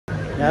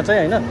यहाँ चाहिँ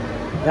हैन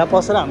यहाँ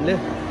पसेर हामीले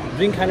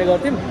ड्रिङ्क खाने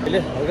गर्थ्यौँ अहिले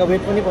हल्का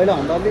वेट पनि पहिला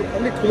भन्दा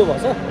अलि ठुलो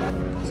भएछ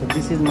so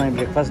this is my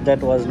breakfast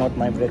that was not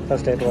my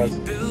breakfast that was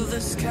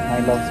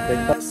my lunch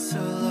breakfast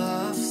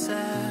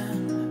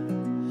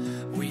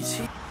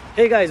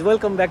hey guys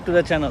welcome back to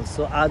the channel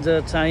so आज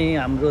चाहिँ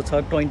हाम्रो छ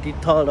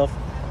 23rd of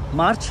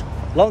March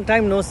long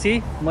time no C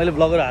मैले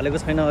ब्लगहरू हालेको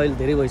छैन अहिले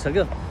धेरै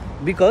भइसक्यो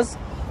बिकज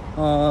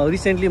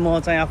रिसेन्टली म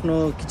चाहिँ आफ्नो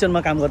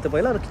किचनमा काम गर्थेँ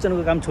पहिला र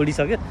किचनको काम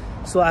छोडिसकेँ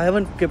so I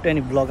haven't kept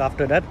any blog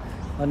after that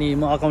अनि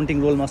म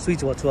अकाउन्टिङ रोलमा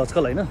स्विच भएको छु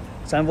आजकल होइन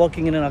so I'm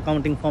working in an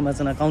accounting form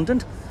as an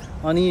accountant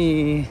अनि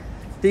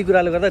त्यही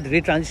कुराले गर्दा धेरै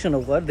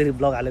ट्रान्जेक्सनहरू भयो धेरै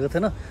ब्लग हालेको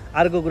थिएन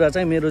अर्को कुरा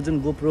चाहिँ मेरो जुन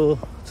गोप्रो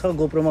छ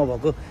गोप्रोमा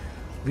भएको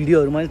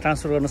भिडियोहरू मैले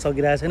ट्रान्सफर गर्न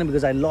सकिरहेको छैन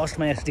because I lost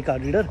my SD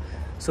card reader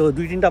so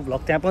 2-3टा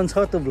vlog त्यहाँ पनि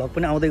छ त्यो भ्लग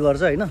पनि आउँदै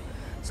गर्छ होइन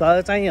सो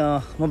आज चाहिँ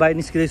म बाहिर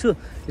निस्किँदैछु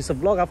it's a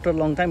blog after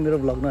long time मेरो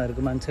ब्लग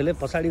नहेरेको मान्छेले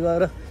पछाडि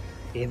गएर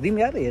हेरिदिउँ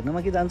यार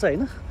हेर्नमा के जान्छ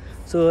होइन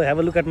so have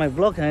a look at my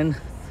blog and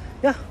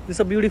yeah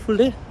it's a beautiful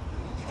day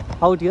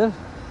out here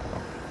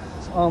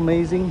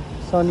amazing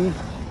Sunny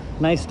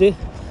nice day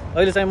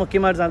अहिले चाहिँ म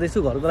केमार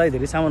जाँदैछु घरको लागि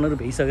धेरै सामानहरू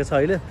भइसकेको छ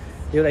अहिले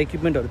एउटा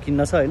इक्विपमेन्टहरू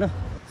किन्न छ होइन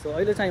सो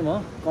अहिले चाहिँ म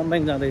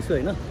कम्ब्याङ्क जाँदैछु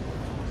होइन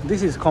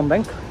दिस इज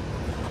कम्ब्याङ्क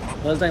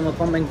अहिले चाहिँ म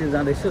कम्ब्याङ्कतिर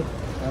जाँदैछु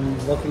आइम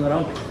वर्किङ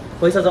अराउन्ड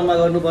पैसा जम्मा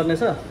गर्नुपर्ने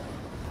छ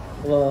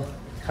अब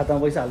खातामा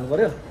पैसा हाल्नु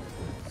पऱ्यो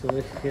so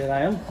here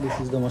I am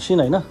this is the machine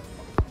होइन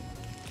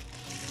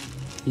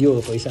यो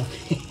हो पैसा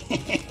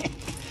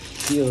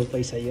यो हो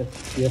पैसा यो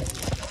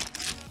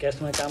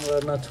क्यासमा काम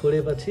गर्न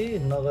छोडेपछि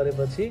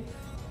नगरेपछि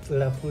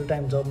एउटा फुल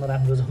टाइम जबमा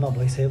राम्रो जम्मा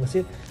भइसकेपछि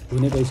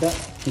हुने पैसा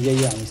यही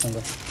हो हामीसँग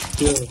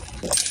त्यो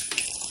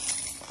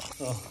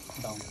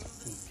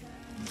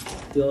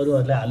त्यो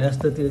अरूहरूले हाले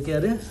जस्तो त्यो के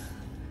अरे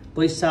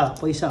पैसा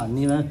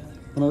भन्नेमा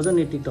बनाउँछ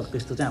नि टिकटक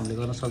त्यस्तो चाहिँ हामीले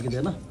गर्न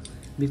सकिँदैन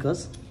बिकज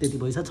त्यति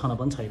पैसा छन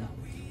पनि छैन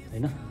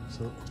होइन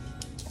सो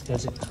त्यो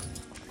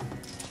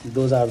चाहिँ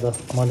those are the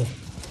money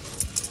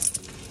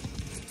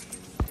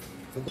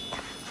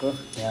so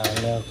यहाँ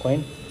हामीलाई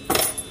कोइन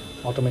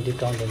अटोमेटिक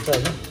काउन्ट हुन्छ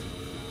होइन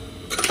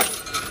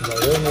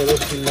भयो मेरो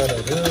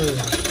चिल्लरहरू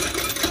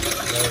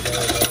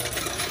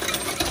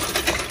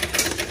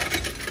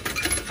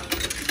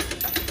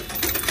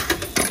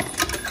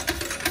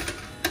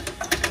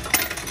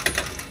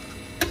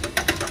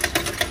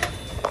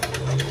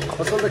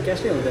असल त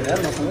क्यासै हुँदैन यार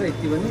मसँग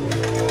यति पनि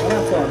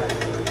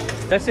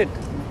द्याट्स इट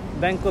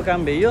ब्याङ्कको काम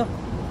भइयो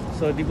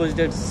सो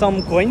डिपोजिटेड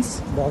सम कोइन्स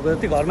भएको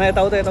जति घरमा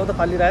यताउता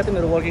फालिरहेको थियो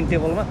मेरो वर्किङ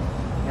टेबलमा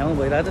यहाँ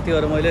भइरहेको थियो त्यो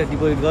भएर मैले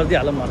डिपोजिट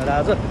गरिदिइहालौँ भनेर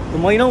आज त्यो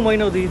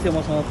महिनौ दुई थियो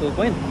मसँग त्यो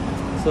coin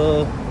so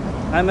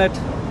I'm at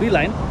be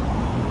line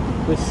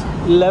with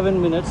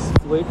 11 minutes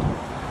weight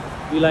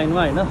be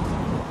लाइनमा होइन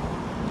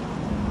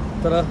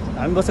तर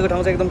हामी बसेको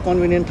ठाउँ चाहिँ एकदम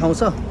कन्भिनियन्ट ठाउँ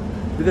छ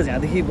बिकज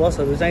यहाँदेखि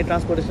बसहरू चाहिँ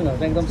ट्रान्सपोर्टेसनहरू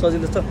चाहिँ एकदम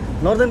सजिलो छ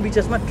नर्दर्न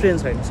बिचेसमा ट्रेन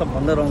छैन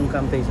सबभन्दा रङ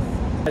काम त्यही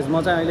छ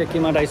म चाहिँ अहिले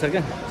केमाट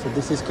आइसकेँ सो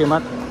दिस इज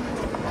केमाट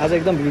आज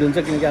एकदम भिड हुन्छ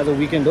किनकि आज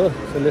विकेन्ड हो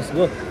सो लेट्स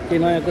गो केही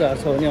नयाँ कुराहरू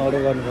छ भने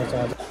अर्डर गर्नुपर्छ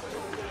आज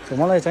सो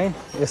मलाई चाहिँ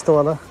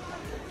यस्तोवाला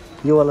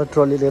योवाला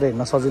ट्रली लिएर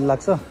हिँड्न सजिलो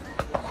लाग्छ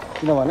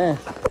किनभने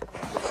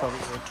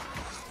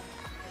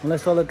मलाई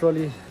यस्तोवाला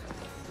ट्रली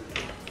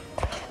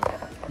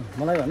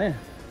मलाई भने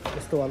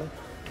यस्तोवाला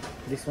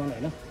दिस वान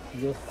होइन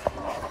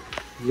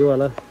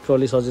योवाला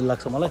ट्रली सजिलो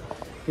लाग्छ मलाई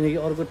किनकि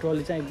अर्को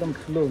ट्रली चाहिँ एकदम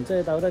ठुलो हुन्छ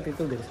यताउता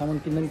त्यत्रो धेरै सामान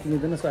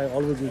किन्दैन so I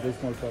always use the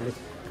small trolley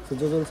so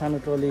जो सानो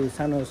ट्रली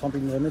सानो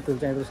सपिङ गर्ने त्यो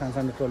चाहिँ एकदम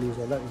सानो ट्रली युज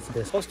गर्दा it's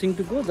best first thing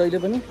to go जहिले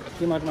पनि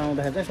केमार्टमा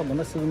आउँदाखेरि चाहिँ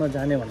सबभन्दा सुरुमा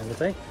जाने भनेको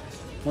चाहिँ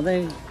म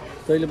चाहिँ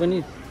जहिले पनि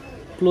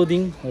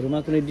क्लोदिङहरूमा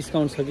कुनै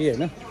डिस्काउन्ट छ कि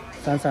होइन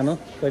सानो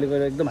कहिले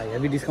एकदम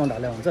हेभी डिस्काउन्ट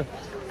हाले हुन्छ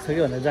छ कि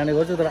भनेर जाने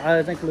गर्छु तर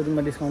आज चाहिँ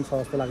क्लोदिङमा डिस्काउन्ट छ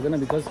जस्तो लाग्दैन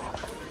बिकज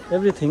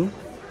एभ्रिथिङ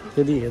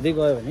यदि हेर्दै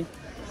गयो भने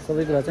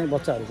सबै कुरा चाहिँ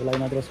बच्चाहरूको लागि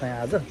मात्र छ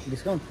यहाँ आज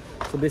डिस्काउन्ट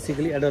सो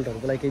बेसिकली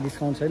एडल्टहरूको लागि केही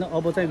डिस्काउन्ट छैन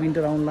अब चाहिँ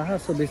विन्टर आउनु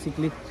लाग्छ सो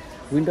बेसिकली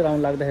विन्टर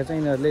आउनु लाग्दाखेरि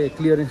चाहिँ यिनीहरूले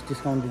क्लियरेन्स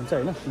डिस्काउन्ट दिन्छ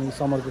होइन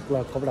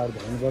समरको कपडाहरू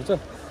भर्नुपर्छ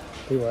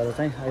त्यही भएर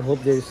चाहिँ I hope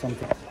there is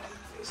something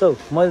so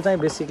मैले चाहिँ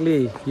बेसिकली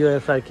यो एयर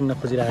फ्रायर किन्न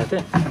खोजिरहेको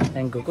थिएँ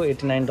एङ्कोको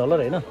 $89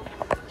 होइन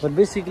बट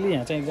बेसिकली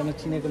यहाँ चाहिँ एकजना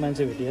चिनेको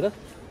मान्छे भेटिएर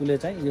उसले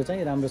चाहिँ यो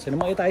चाहिँ राम्रो छैन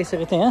म यता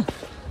आइसकेको थिएँ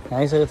यहाँ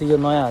आइसकेको थिएँ यो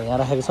नयाँ यहाँ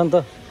राखेको छ नि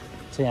त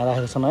चाहिँ यहाँ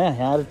राखेको छ नयाँ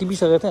यहाँ आएर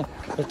टिपिसकेको थिएँ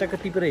ट्याक्क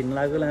टिपेर हिँड्नु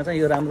लागेको बेला चाहिँ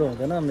यो राम्रो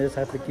हुँदैन मेरो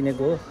साथीले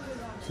किनेको हो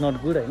इट्स नट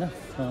गुड होइन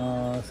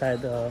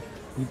सायद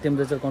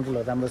टेम्परेचर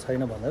कन्ट्रोलहरू राम्रो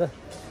छैन भनेर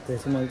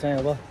त्यसपछि मैले चाहिँ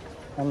अब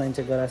अनलाइन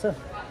चेक गराएको छ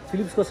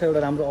फिलिप्सको छ एउटा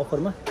राम्रो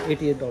अफरमा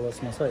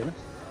 $88 मा छ होइन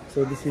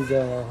so this is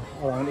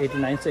around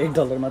 89 so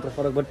 $8 मात्र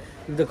फरक but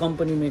if the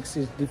company makes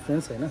is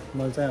difference होइन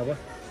मैले चाहिँ अब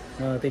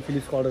त्यही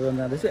फिलिप्सको अर्डर गर्न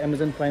जाँदैछु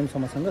एमाजोन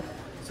प्राइमसम्मसँग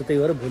सो त्यही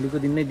भएर भोलिको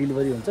दिन नै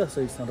डेलिभरी हुन्छ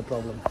so it's not a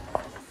problem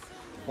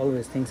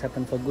always things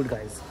happen for good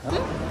guys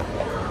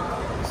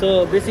so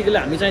basically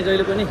हामी चाहिँ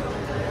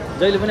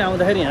जहिले पनि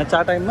आउँदाखेरि यहाँ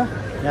 4 टाइममा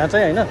यहाँ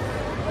चाहिँ होइन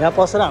यहाँ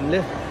पसेर हामीले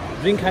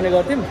ड्रिङ्क खाने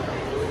गर्थ्यौँ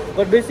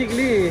but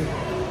basically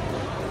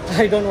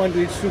I don't want to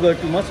it sugar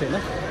too much होइन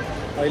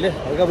अहिले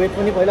हल्का वेट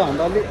पनि पहिला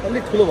भन्दा अलि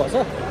ठुलो भएछ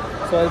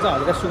सो अहिले चाहिँ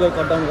हल्का सुगर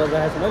कट डाउन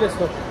गरिरहेको छु मैले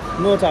so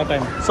no 4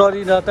 time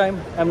sorry the time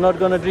I am not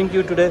gonna drink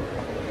you today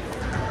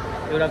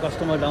एउटा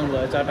कस्टमर डाउन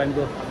भयो 4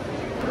 टाइमको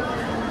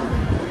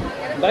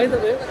बाइ द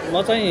वे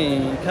म चाहिँ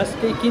खास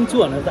केही किन्छु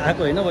भनेर त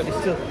आएको होइन but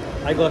still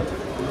I got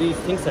this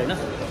things होइन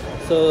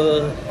सो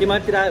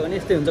केमातिर आयो भने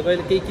यस्तै हुन्छ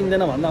कहिले केही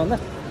किन्दैन भन्दा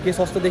के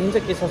सस्तो देखिन्छ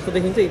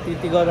यति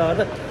यति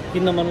गरेर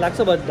किन्न मन लाग्छ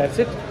बट द्याट्स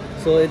इट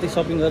सो यति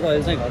सपिङ गरेर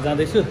अहिले चाहिँ घर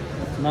जाँदैछु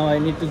now I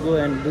need to go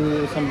and do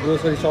some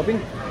grocery shopping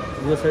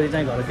grocery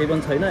चाहिँ घर केही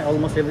पनि छैन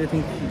अलमोस्ट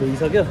एभ्रिथिङ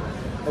धोइसक्यो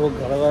अब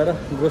घर गएर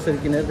ग्रोसरी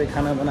किनेर त्यही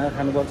खाना बनाएर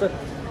खानुपर्छ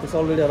इट्स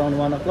अलरेडी अराउन्ड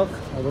 1 o'clock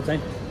अब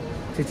चाहिँ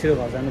छिटो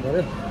घर जानु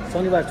पऱ्यो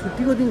शनिबार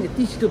छुट्टीको दिन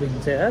यति छिटो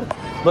भेटिन्छ यार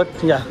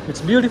but yeah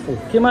it's beautiful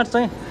Kmart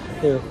चाहिँ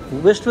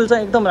वेस्टफिल्ड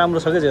चाहिँ एकदम राम्रो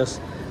छ क्या यस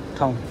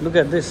ठाउँ look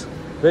at this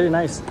very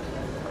nice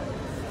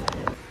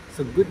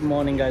so good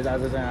morning guys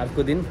आज चाहिँ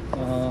अर्को दिन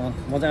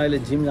म चाहिँ अहिले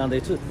जिम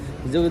जाँदैछु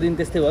हिजोको दिन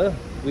त्यस्तै भयो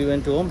we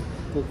went to home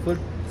cook food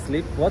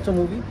sleep watch a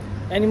movie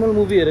animal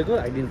movie हेरेको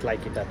I didn't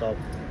like it at all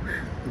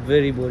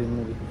very boring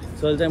movie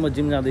so अहिले चाहिँ म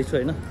जिम जाँदैछु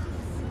होइन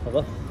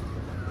अब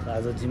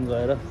आज जिम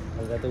गएर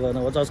हल्का त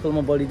गर्नुपर्छ आजकल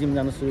म बडी जिम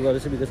जानु सुरु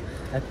गरेछु because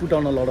I put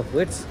on a lot of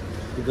weights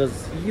because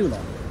you न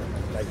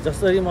लाइक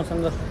जसरी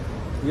मसँग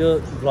यो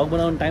भ्लग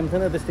बनाउने टाइम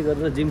थिएन त्यस्तै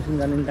गरेर जिम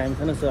जाने टाइम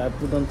थिएन so I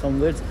put on some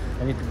weights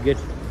I need to get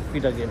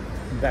fit again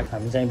back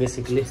हामी चाहिँ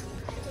बेसिकली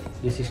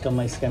यो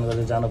सिस्टममा स्क्यान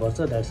गरेर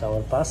जानुपर्छ that's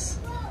our pass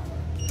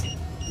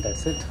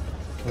that's it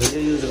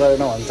यो युज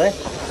गरेन भने चाहिँ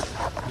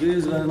यो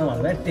युज गरेन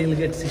भने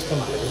टेलगेट सिस्टम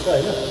हालेको छ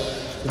होइन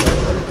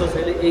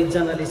कसैले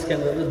एकजनाले स्क्यान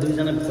गरेर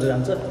दुईजना भित्र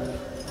जान्छ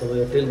अब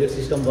यो टेलगेट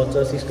सिस्टम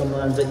बच्छ सिस्टममा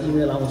जान्छ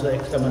इमेल आउँछ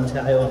एक्स्ट्रा मान्छे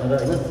आयो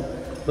भनेर होइन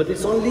बट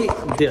इट्स ओन्ली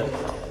देयर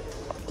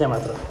त्यहाँ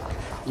मात्र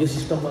यो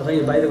सिस्टममा चाहिँ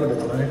यो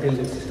बाहिरबाट हो भने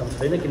टेलगेट सिस्टम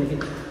छैन किनकि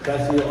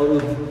प्रायः यो अरू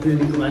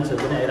बिल्डिङको मान्छेहरू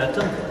पनि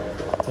आइरहेको छ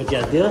बट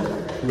यहाँ दिएर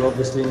you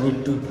obviously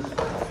need to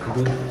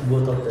do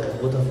both of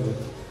you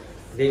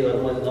त्यही भएर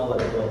मैले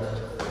नगरेको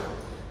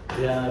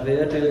त्यहाँ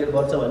फेरि टेलगेट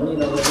बढ्छ भन्ने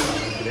नगर्नु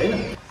होइन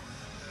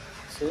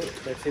सो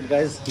द्याट्स इट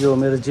गाइज यो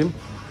मेरो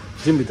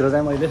जिमभित्र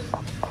चाहिँ मैले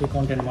केही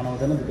कन्टेन्ट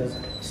बनाउँदैन because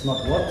it's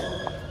not work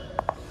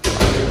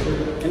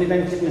any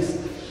time fitness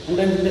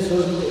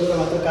सोच्नुको एउटा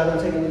मात्र कारण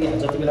छ किनकि हामी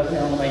जति बेला पनि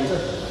आउनु पाइन्छ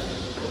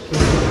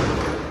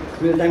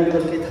मेरो टाइम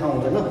टेबल केही थाहा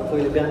हुँदैन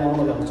कहिले बिहान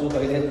आउनु भ्याउँछु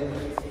कहिले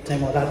चाहिँ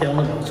म राति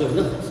आउनु भ्याउँछु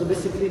होइन सो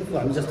बेसिकली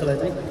हामी जस्तोलाई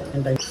चाहिँ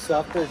any time so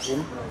after gym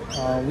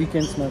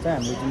विकेन्ड्समा चाहिँ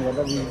हामीले जिम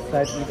गर्दा we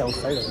try to it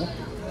outside होइन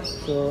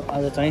सो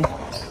आज चाहिँ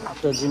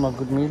after gym a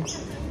good meal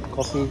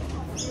coffee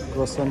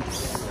ग्रोसन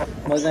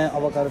मैले चाहिँ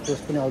अभोकाडो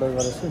टोस्ट पनि अर्डर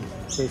गरेको छु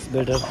so it's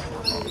better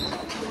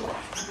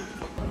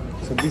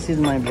so this is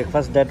my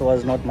breakfast that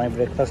was not my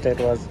breakfast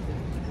that was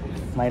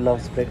my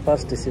loves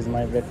breakfast this is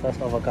my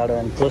breakfast अभोकाडो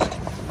and toast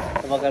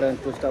अभोकाडो and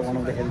toast are one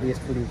of the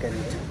healthiest food you can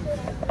it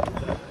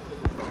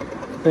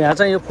त यहाँ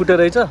चाहिँ यो फुटेर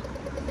रहेछ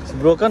it's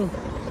broken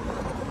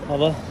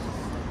अब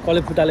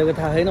कसले फुटालेको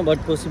थाहा छैन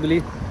बट पोसिबली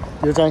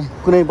यो चाहिँ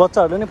कुनै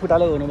बच्चाहरूले नै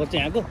फुटालेको हुनुपर्छ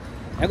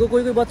यहाँको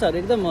कोही बच्चाहरू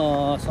एकदम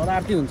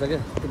शरारती हुन्छ क्या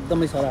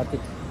एकदमै शरारती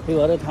त्यही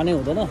भएर थाहा नै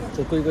हुँदैन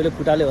त्यो कोहीले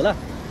फुटाल्यो होला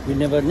यु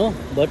नेभर नो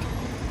बट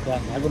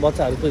यहाँको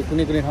बच्चाहरू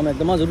कुनै ठाउँमा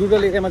एकदम अझ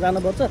रुरल एरियामा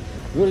जानुपर्छ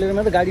रुरल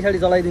एरियामा त गाडी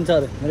चलाइदिन्छ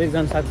अरे मेरो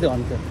एकजना साथीले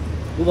भन्थ्यो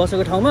ऊ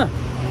बसेको ठाउँमा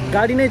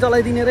गाडी नै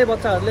चलाइदिने रे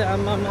बच्चाहरूले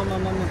आमा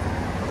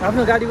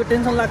आफ्नो गाडीको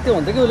टेन्सन लाग्थ्यो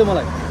भन्थ्यो कि उसले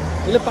मलाई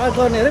उसले पार्क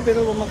गर्ने अरे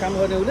पेट्रोल पम्पमा काम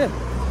गर्ने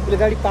उसले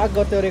गाडी पार्क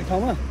गर्थ्यो अरे एक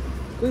ठाउँमा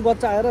कोही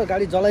बच्चा आएर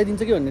गाडी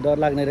जलाइदिन्छ कि भन्ने डर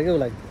लाग्ने अरे क्या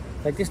उसलाई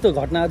लाइक त्यस्तो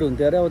घटनाहरू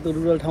हुन्थ्यो अरे अब त्यो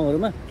रुरल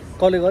ठाउँहरूमा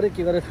कसले गरे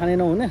के गरे थाहा नै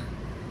नहुने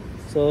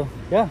सो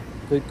या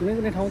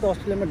कुनै ठाउँ त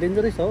अस्ट्रेलियामा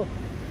डेन्जरै छ हो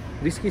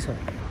रिस्की छ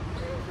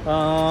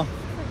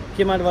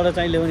केमार्टबाट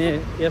चाहिँ ल्याउने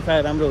एयर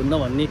फ्रायर राम्रो हुन्न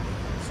भन्ने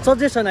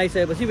सजेसन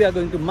आइसकेपछि we are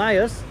going to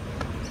Myers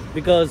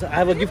because I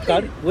have a gift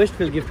card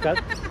वेस्टफिल्ड gift card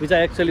which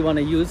I actually one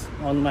use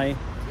on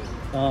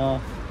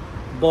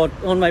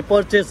my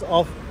purchase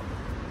of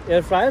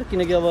air fryer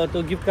किनकि अब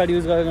त्यो गिफ्ट कार्ड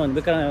युज गरेन भने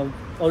बेकार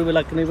अरू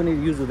बेला कुनै पनि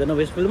युज हुँदैन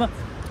वेस्टफिल्डमा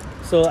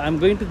so I am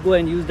going to go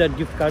and use that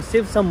gift card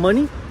save some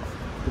money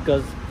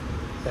because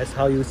that's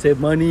how you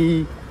save money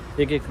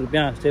एक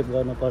रुपियाँ सेभ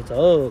गर्नुपर्छ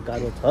हो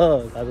गाह्रो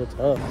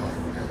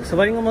छ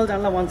सवारीमा मैले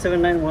जानला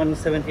 179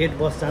 178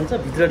 बस जान्छ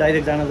भित्र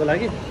डाइरेक्ट जानको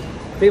लागि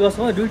त्यही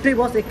बसमा दुइटै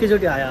बस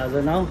एकैचोटि आयो आज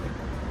now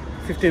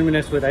 15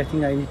 minutes with I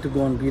think I need to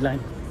go on be line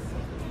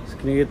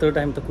किनकि यत्रो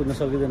टाइम त कुद्न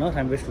सकिँदैन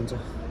टाइम वेस्ट हुन्छ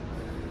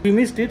we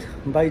missed it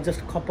by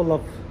just couple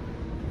of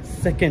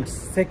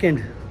second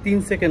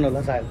 3 second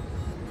होला सायद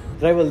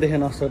ड्राइभर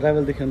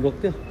देखेन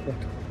रोक्थ्यो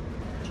बट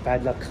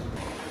ब्याड लक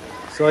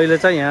सो अहिले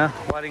चाहिँ यहाँ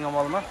वारिङ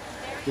मलमा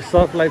यो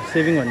सर्फ लाइफ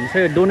सेभिङ भन्ने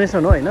चाहिँ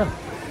डोनेसन हो होइन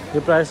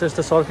यो प्रायः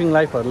जस्तो सर्फिङ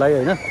लाइफहरूलाई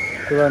होइन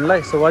त्यो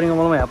गर्नलाई सो वारिङ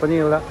मलमा यहाँ पनि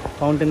एउटा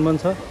फाउन्टेन पनि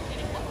छ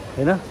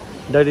होइन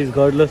द्याट इज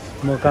गर्डलेस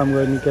म काम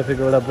गर्ने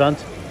क्याफेको एउटा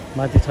ब्रान्च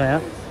माथि छ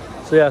यहाँ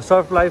सो यहाँ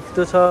सर्फ लाइफ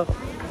त्यो छ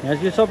यहाँ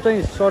यो सब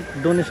चाहिँ सर्ट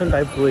डोनेसन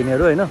टाइपको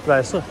यिनीहरू होइन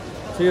प्रायः जस्तो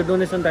सो यो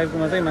डोनेसन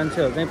टाइपकोमा चाहिँ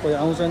मान्छेहरू चाहिँ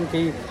आउँछन्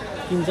केही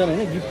किन्छन्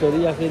होइन गिफ्टहरू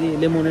या फेरि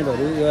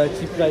लेमोनेडहरू एउटा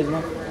चिप प्राइजमा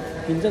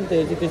किन्छन्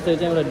त्यस्तै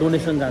चाहिँ एउटा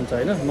डोनेसन जान्छ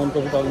होइन non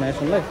profit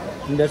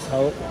अर्गनाइजेसनलाई that's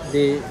how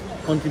they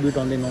contribute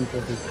on the non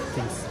profit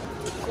things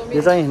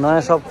यो चाहिँ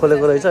नयाँ सप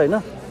खोलेको रहेछ होइन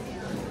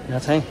यहाँ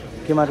चाहिँ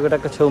केमार्टको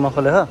ट्याक्क छेउमा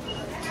खोलेर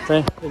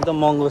चाहिँ एकदम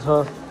महँगो छ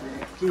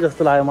के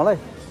जस्तो लाग्यो मलाई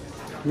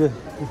यो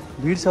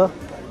भिड छ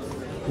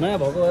नयाँ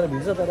भएको भएर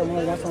भिड्छ तर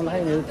मलाई जहाँसम्म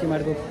लाग्यो यिनीहरू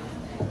केमारको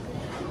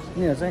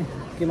चाहिँ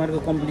केमारको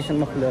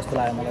कम्पिटिसनमा खुले जस्तो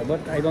लाग्यो मलाई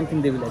but I don't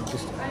think they will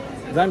exist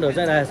ब्रान्डहरू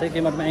चाहिँ राखेको छ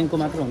केमारमा एङ्को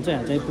मात्र हुन्छ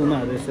यहाँ चाहिँ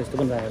पुमाहरू यस्तो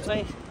पनि राखेको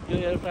छ यो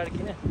एयरफ्रायर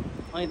किने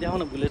अनि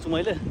देखाउन भुलेछु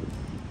मैले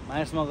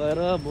माइर्समा गएर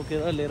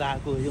बोकेर लिएर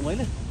आएको हो यो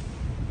मैले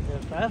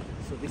air fryer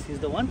so this is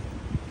the one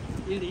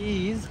it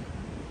is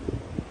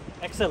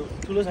Excel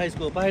ठुलो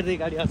साइजको बाहिरदेखि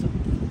गाडी आएको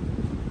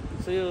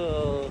छ सो यो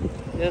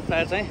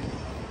एयरफ्रायर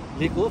चाहिँ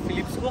लिएको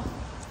फिलिप्सको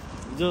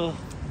जो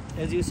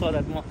एज यु स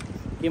द्याट म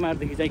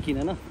केमारदेखि चाहिँ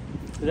किनेन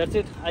that's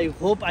it I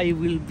hope I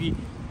will be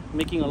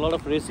making a lot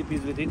of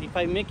recipes with it if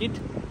I make it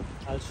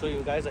I so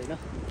you guys होइन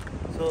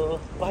सो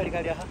पहाडी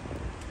गाडी आहा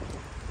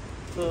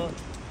so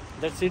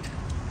that's it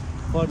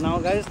for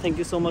now guys thank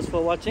you so much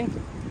for watching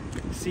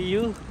C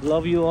you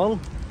love you all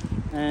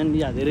and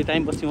या धेरै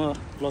टाइमपछि म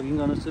vlogging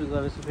गर्न सुरु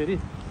गरेछु फेरि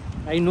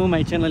I know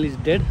my channel is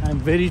dead I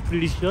am very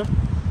pretty sure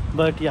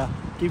but yeah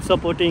keep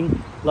supporting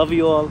love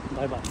you all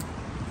by by